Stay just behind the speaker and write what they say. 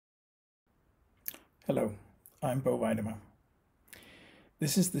Hello, I'm Bo Weidema.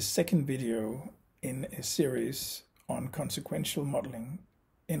 This is the second video in a series on consequential modeling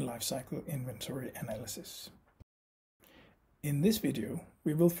in lifecycle inventory analysis. In this video,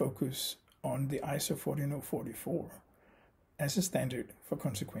 we will focus on the ISO 14044 as a standard for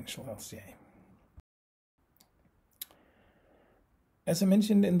consequential LCA. As I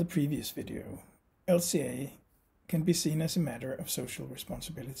mentioned in the previous video, LCA can be seen as a matter of social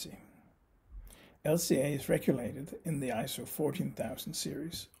responsibility. LCA is regulated in the ISO 14000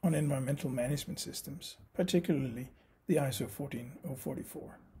 series on environmental management systems, particularly the ISO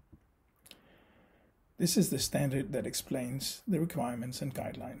 14044. This is the standard that explains the requirements and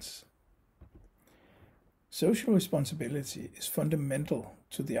guidelines. Social responsibility is fundamental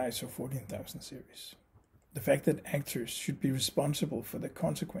to the ISO 14000 series. The fact that actors should be responsible for the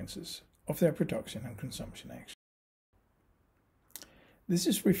consequences of their production and consumption actions. This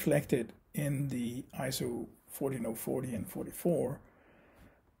is reflected in the ISO 14040 and 44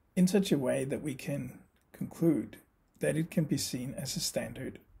 in such a way that we can conclude that it can be seen as a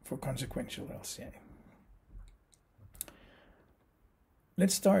standard for consequential LCA.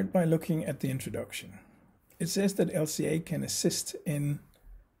 Let's start by looking at the introduction. It says that LCA can assist in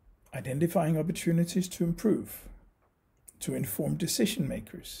identifying opportunities to improve, to inform decision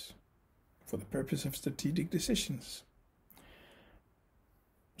makers for the purpose of strategic decisions,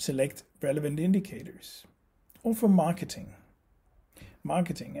 select relevant indicators, or for marketing.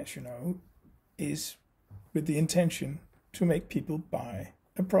 Marketing, as you know, is with the intention to make people buy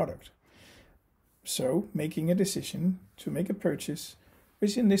a product. So, making a decision to make a purchase,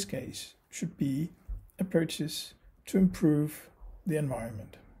 which in this case should be a purchase to improve the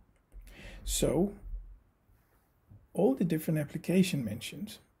environment. So, all the different applications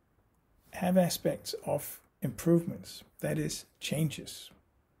mentioned have aspects of improvements, that is, changes.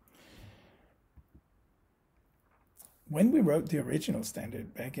 When we wrote the original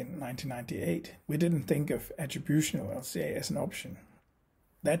standard back in 1998, we didn't think of attributional LCA as an option.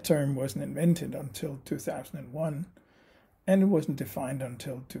 That term wasn't invented until 2001, and it wasn't defined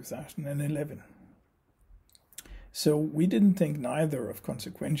until 2011. So we didn't think neither of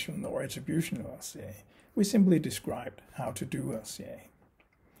consequential nor attributional LCA. We simply described how to do LCA.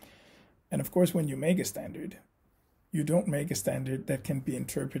 And of course, when you make a standard, you don't make a standard that can be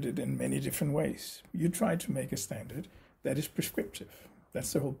interpreted in many different ways. You try to make a standard that is prescriptive.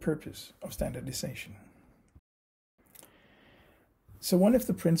 That's the whole purpose of standardization. So one of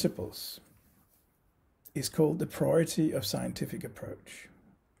the principles is called the priority of scientific approach.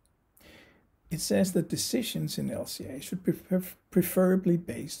 It says that decisions in LCA should be preferably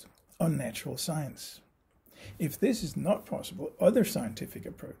based on natural science. If this is not possible, other scientific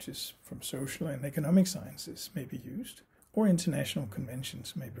approaches from social and economic sciences may be used, or international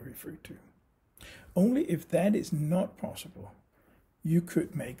conventions may be referred to. Only if that is not possible, you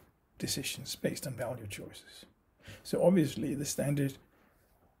could make decisions based on value choices. So obviously the standard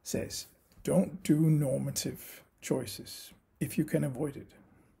says, don't do normative choices if you can avoid it.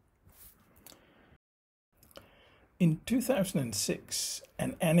 In 2006,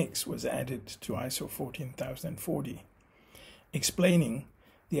 an annex was added to ISO 14040, explaining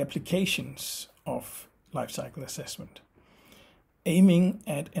the applications of lifecycle assessment, aiming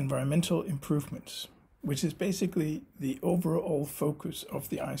at environmental improvements, which is basically the overall focus of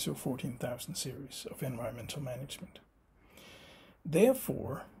the ISO 14000 series of environmental management.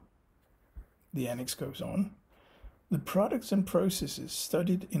 Therefore, the annex goes on, the products and processes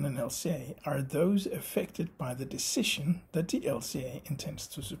studied in an LCA are those affected by the decision that the LCA intends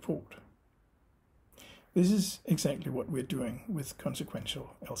to support. This is exactly what we're doing with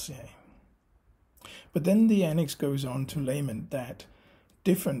consequential LCA. But then the annex goes on to lament that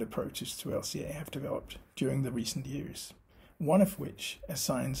different approaches to LCA have developed during the recent years, one of which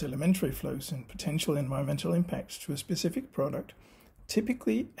assigns elementary flows and potential environmental impacts to a specific product,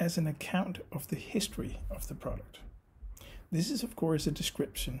 typically as an account of the history of the product. This is, of course, a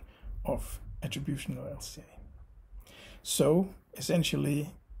description of attributional LCA. So,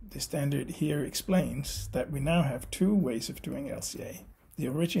 essentially, the standard here explains that we now have two ways of doing LCA, the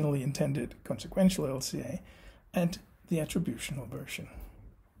originally intended consequential LCA and the attributional version.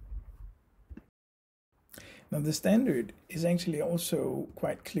 Now, the standard is actually also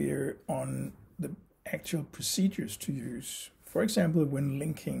quite clear on the actual procedures to use, for example, when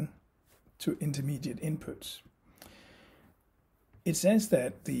linking to intermediate inputs. It says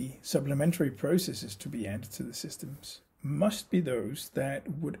that the supplementary processes to be added to the systems must be those that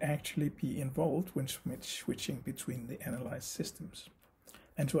would actually be involved when switching between the analyzed systems.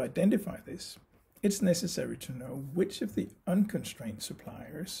 And to identify this, it's necessary to know which of the unconstrained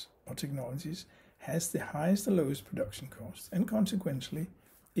suppliers or technologies has the highest or lowest production cost, and consequently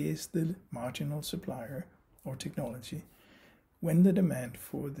is the marginal supplier or technology when the demand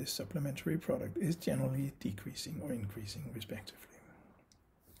for this supplementary product is generally decreasing or increasing respectively.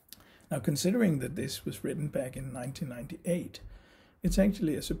 Now, considering that this was written back in 1998, it's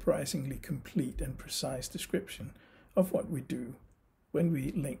actually a surprisingly complete and precise description of what we do when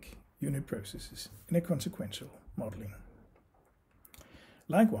we link unit processes in a consequential modeling.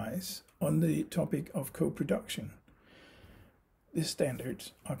 Likewise, on the topic of co-production, the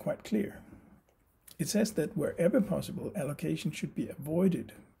standards are quite clear. It says that wherever possible, allocation should be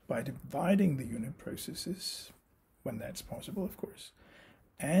avoided by dividing the unit processes, when that's possible, of course,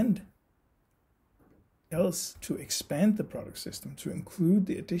 and else to expand the product system to include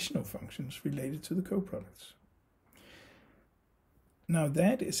the additional functions related to the co-products. Now,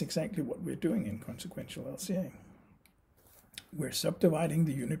 that is exactly what we're doing in consequential LCA. We're subdividing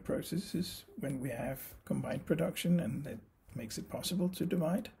the unit processes when we have combined production, and that makes it possible to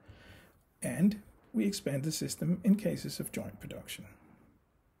divide, and we expand the system in cases of joint production.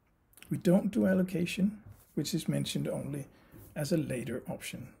 We don't do allocation, which is mentioned only as a later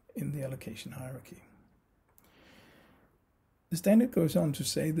option in the allocation hierarchy. The standard goes on to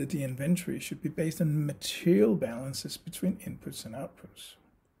say that the inventory should be based on material balances between inputs and outputs.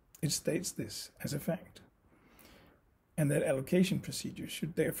 It states this as a fact, and that allocation procedures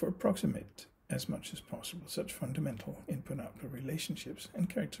should therefore approximate as much as possible such fundamental input-output relationships and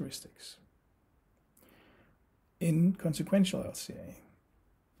characteristics. In consequential LCA,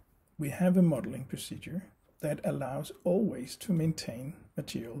 we have a modeling procedure that allows always to maintain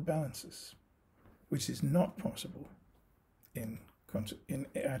material balances, which is not possible in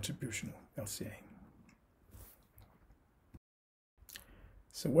attributional LCA.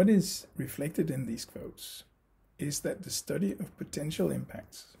 So what is reflected in these quotes is that the study of potential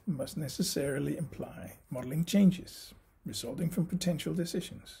impacts must necessarily imply modeling changes resulting from potential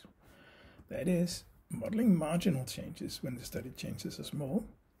decisions. That is, modeling marginal changes when the study changes are small,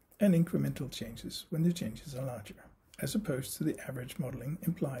 and incremental changes when the changes are larger, as opposed to the average modeling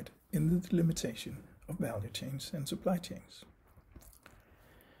implied in the delimitation of value chains and supply chains.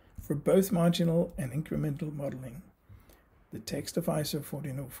 For both marginal and incremental modeling, the text of ISO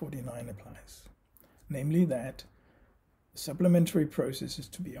 14049 applies, namely that supplementary processes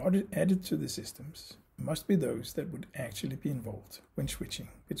to be added to the systems must be those that would actually be involved when switching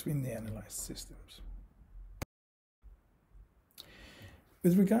between the analyzed systems.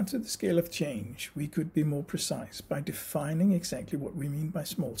 With regard to the scale of change, we could be more precise by defining exactly what we mean by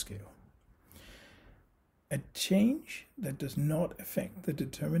small scale. A change that does not affect the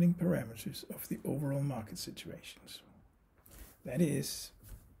determining parameters of the overall market situations. That is,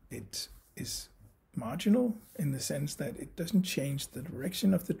 it is marginal in the sense that it doesn't change the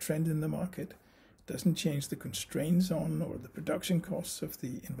direction of the trend in the market, doesn't change the constraints on or the production costs of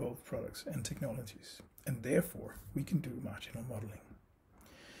the involved products and technologies, and therefore we can do marginal modeling.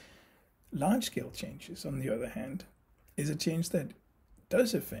 Large-scale changes, on the other hand, is a change that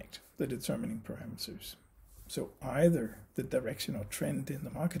does affect the determining parameters. So either the direction or trend in the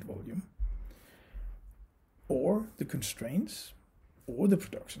market volume, or the constraints, or the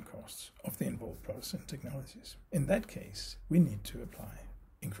production costs of the involved products and technologies. In that case, we need to apply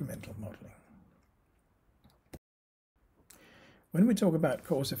incremental modeling. When we talk about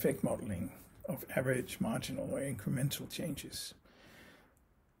cause-effect modeling of average, marginal, or incremental changes,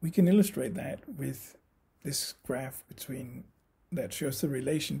 we can illustrate that with this graph that shows the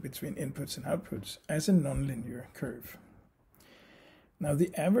relation between inputs and outputs as a nonlinear curve. Now, the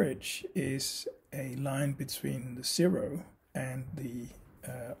average is a line between the 0 and the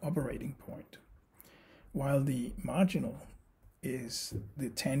operating point, while the marginal is the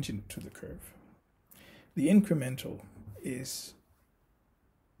tangent to the curve. The incremental is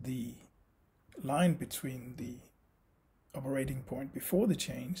the line between the operating point before the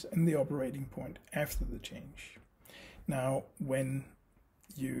change and the operating point after the change. Now, when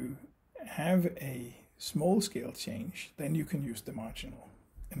you have a small scale change, then you can use the marginal.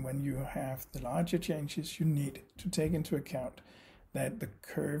 And when you have the larger changes, you need to take into account that the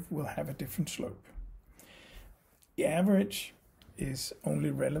curve will have a different slope. The average is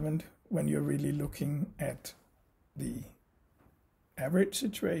only relevant when you're really looking at the average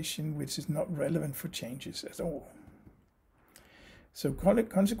situation, which is not relevant for changes at all. So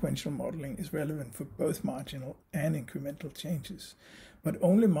consequential modeling is relevant for both marginal and incremental changes, but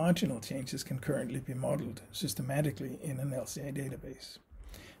only marginal changes can currently be modeled systematically in an LCA database.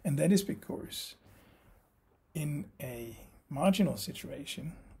 And that is because in a marginal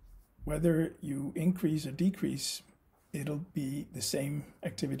situation, whether you increase or decrease it'll be the same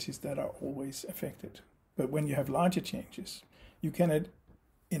activities that are always affected. But when you have larger changes, you can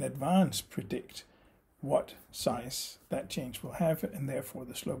in advance predict what size that change will have and therefore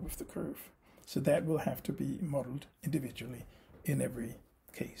the slope of the curve. So that will have to be modeled individually in every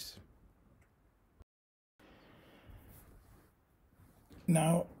case.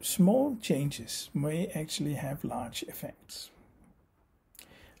 Now, small changes may actually have large effects.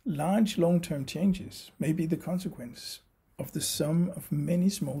 Large long-term changes may be the consequence of the sum of many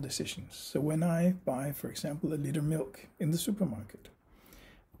small decisions. So when I buy, for example, a liter milk in the supermarket,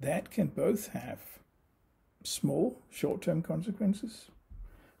 that can both have small short-term consequences,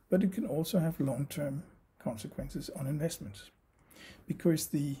 but it can also have long-term consequences on investments. Because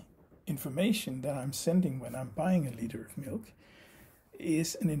the information that I'm sending when I'm buying a liter of milk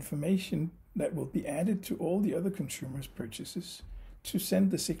is an information that will be added to all the other consumers' purchases to send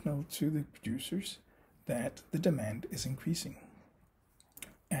the signal to the producers that the demand is increasing.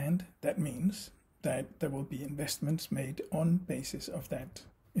 And that means that there will be investments made on basis of that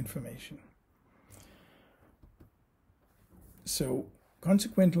information. So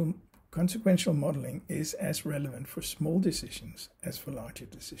consequential modeling is as relevant for small decisions as for larger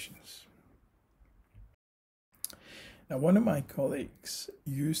decisions. Now, one of my colleagues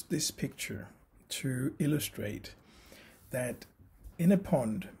used this picture to illustrate that in a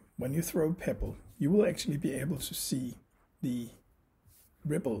pond, when you throw a pebble, you will actually be able to see the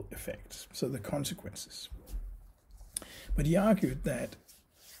ripple effects, so the consequences. But he argued that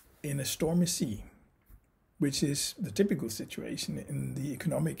in a stormy sea, which is the typical situation in the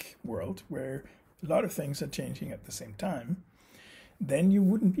economic world where a lot of things are changing at the same time, then you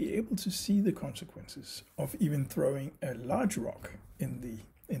wouldn't be able to see the consequences of even throwing a large rock in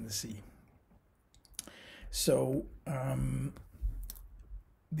the sea. So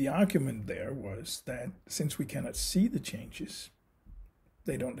the argument there was that since we cannot see the changes,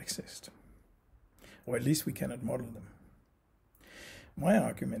 they don't exist, or at least we cannot model them. My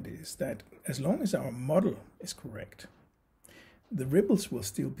argument is that as long as our model is correct, the ripples will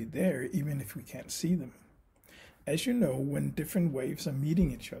still be there even if we can't see them. As you know, when different waves are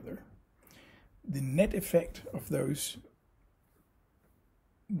meeting each other, the net effect of those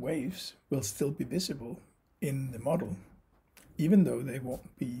waves will still be visible in the model, even though they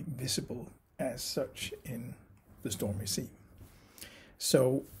won't be visible as such in the stormy sea.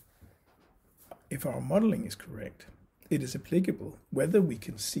 So if our modeling is correct, it is applicable whether we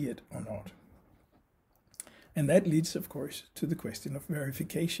can see it or not. And that leads, of course, to the question of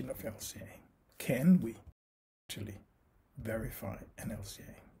verification of LCA. Can we actually verify an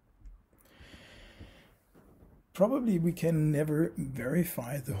LCA? Probably we can never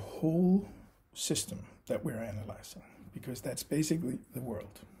verify the whole system that we're analyzing, because that's basically the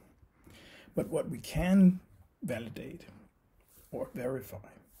world. But what we can validate or verify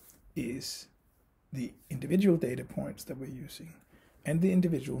is the individual data points that we're using and the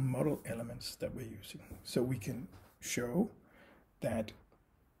individual model elements that we're using. So we can show that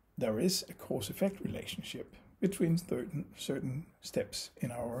there is a cause-effect relationship between certain steps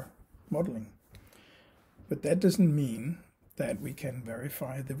in our modeling. But that doesn't mean that we can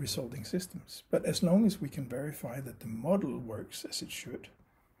verify the resulting systems. But as long as we can verify that the model works as it should,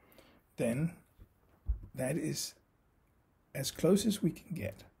 then that is as close as we can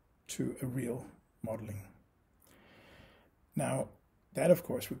get to a real modeling. Now, that of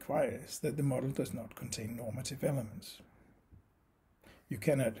course requires that the model does not contain normative elements. You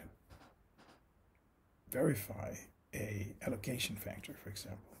cannot verify an allocation factor, for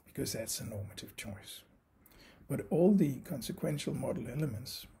example, because that's a normative choice. But all the consequential model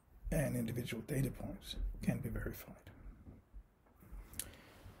elements and individual data points can be verified.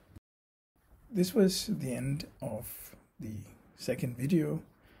 This was the end of the second video.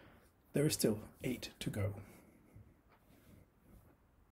 There is still 8 to go.